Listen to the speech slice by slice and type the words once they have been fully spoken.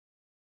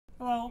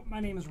Hello, my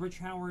name is Rich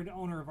Howard,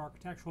 owner of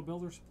Architectural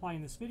Builder Supply.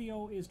 In this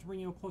video is to bring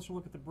you a closer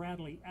look at the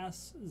Bradley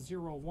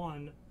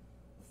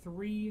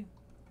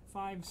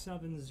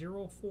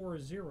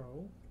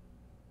S01-357040.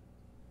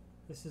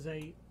 This is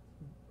a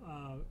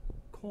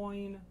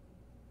coin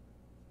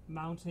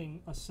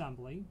mounting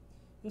assembly.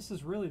 This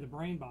is really the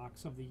brain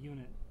box of the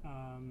unit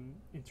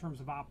in terms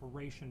of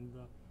operation,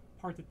 the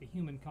part that the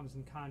human comes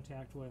in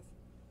contact with.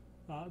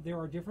 There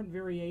are different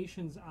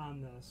variations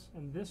on this,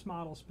 and this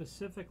model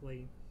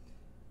specifically,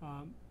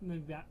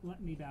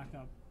 let me back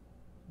up.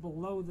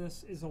 Below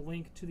this is a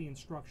link to the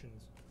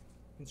instructions.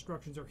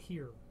 Instructions are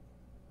here.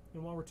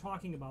 And while we're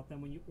talking about them,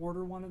 when you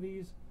order one of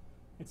these,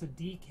 it's a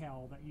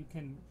decal that you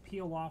can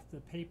peel off the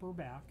paper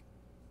back,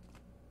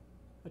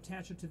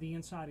 attach it to the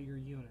inside of your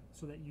unit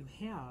so that you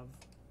have,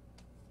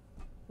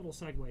 little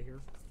segue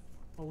here,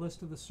 a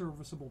list of the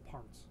serviceable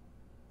parts.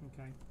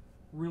 Okay,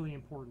 really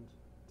important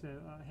to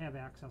have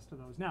access to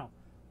those. Now,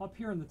 up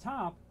here in the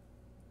top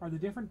are the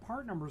different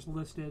part numbers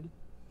listed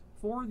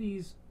for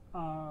these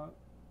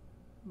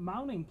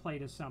mounting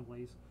plate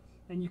assemblies,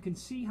 and you can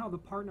see how the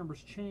part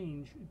numbers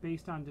change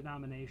based on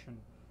denomination.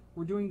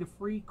 We're doing the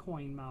free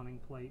coin mounting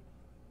plate,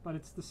 but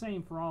it's the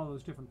same for all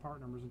those different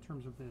part numbers in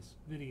terms of this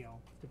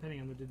video,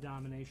 depending on the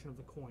denomination of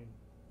the coin.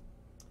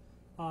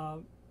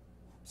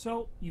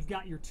 So you've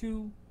got your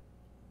two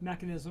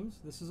mechanisms.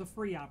 This is a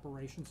free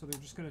operation, so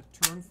they're just going to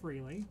turn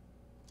freely.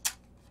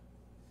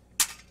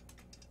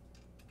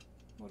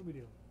 What do we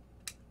do?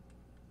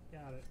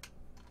 Got it.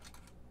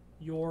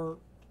 Your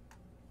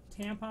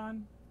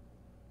tampon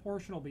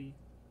portion will be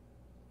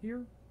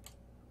here.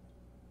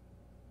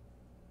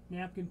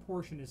 Napkin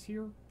portion is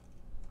here.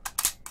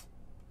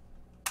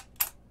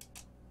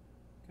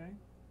 Okay.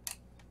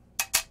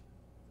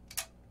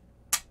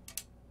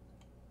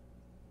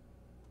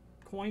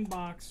 Coin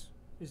box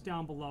is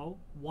down below.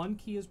 One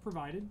key is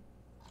provided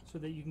so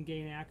that you can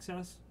gain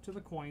access to the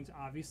coins.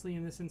 Obviously,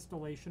 in this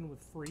installation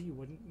with free, you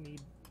wouldn't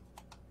need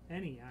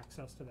any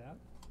access to that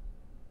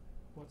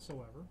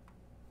whatsoever.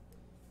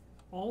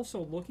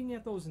 Also, looking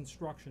at those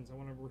instructions, I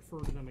want to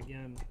refer to them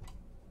again.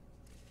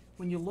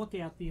 When you look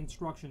at the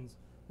instructions,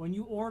 when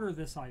you order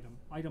this item,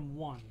 item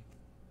 1,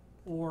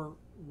 or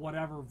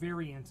whatever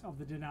variant of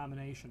the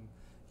denomination,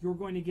 you're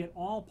going to get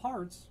all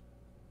parts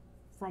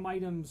from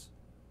items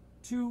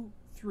 2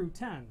 through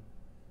 10.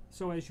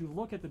 So as you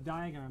look at the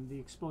diagram, the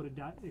exploded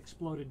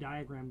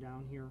diagram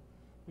down here,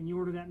 when you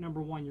order that number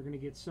 1, you're going to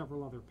get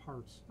several other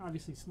parts.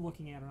 Obviously,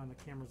 looking at it on the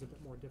camera is a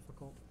bit more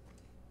difficult.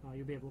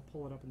 You'll be able to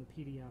pull it up in the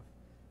PDF.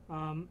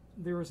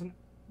 There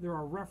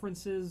are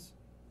references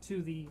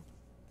to the,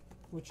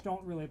 which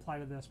don't really apply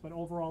to this, but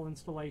overall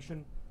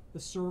installation, the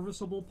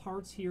serviceable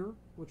parts here,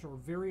 which are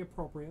very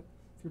appropriate.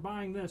 If you're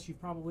buying this,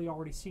 you've probably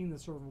already seen the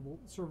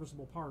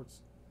serviceable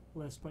parts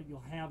list, but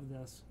you'll have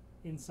this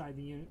inside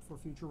the unit for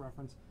future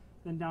reference.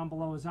 Then down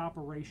below is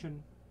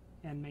operation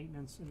and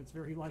maintenance, and it's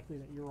very likely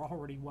that you're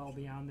already well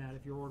beyond that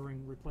if you're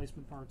ordering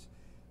replacement parts.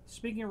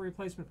 Speaking of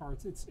replacement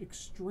parts, it's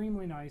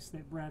extremely nice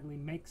that Bradley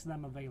makes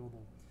them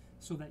available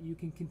so that you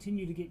can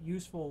continue to get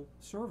useful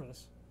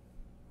service,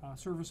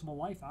 serviceable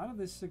life out of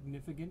this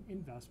significant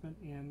investment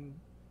in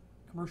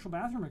commercial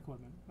bathroom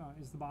equipment,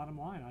 is the bottom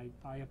line.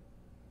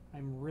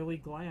 I'm really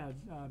glad,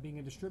 being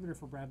a distributor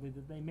for Bradley,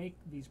 that they make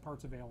these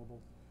parts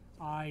available.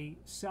 I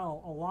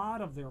sell a lot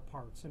of their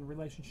parts in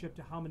relationship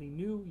to how many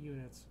new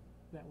units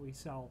that we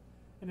sell.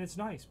 And it's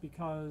nice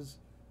because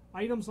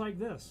items like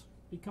this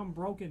become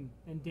broken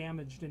and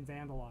damaged and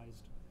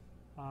vandalized.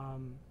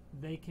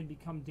 They can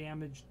become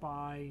damaged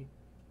by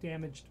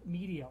damaged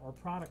media or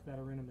product that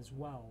are in them as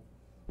well.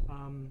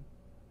 And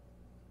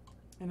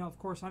of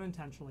course,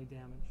 unintentionally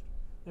damaged.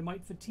 They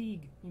might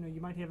fatigue. You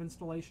might have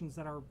installations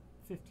that are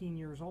 15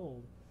 years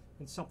old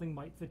and something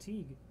might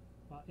fatigue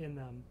in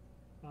them.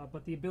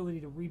 But the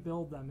ability to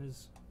rebuild them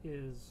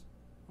is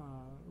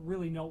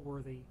really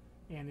noteworthy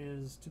and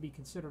is to be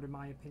considered, in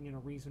my opinion, a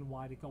reason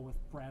why to go with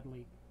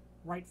Bradley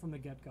right from the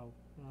get-go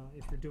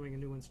if you're doing a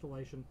new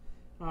installation.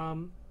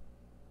 You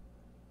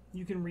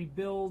can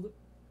rebuild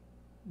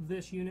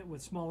this unit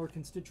with smaller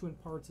constituent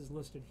parts as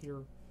listed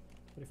here.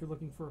 But if you're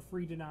looking for a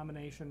free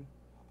denomination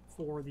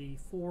for the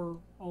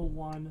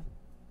 401,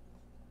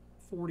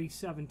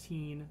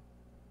 4017,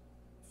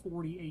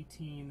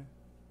 4018,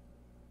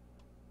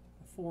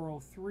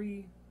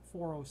 403,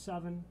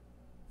 407,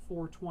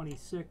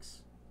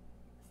 426,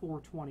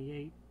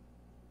 428.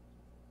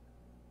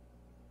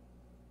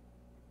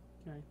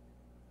 Okay,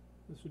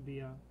 this would be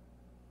a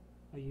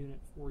unit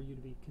for you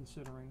to be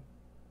considering.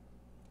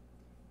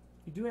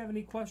 If you do have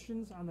any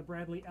questions on the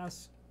Bradley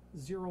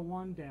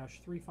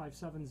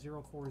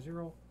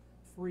S01-357040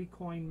 free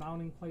coin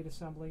mounting plate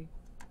assembly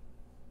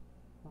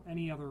or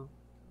any other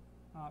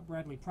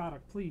Bradley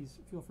product, please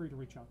feel free to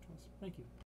reach out to us. Thank you.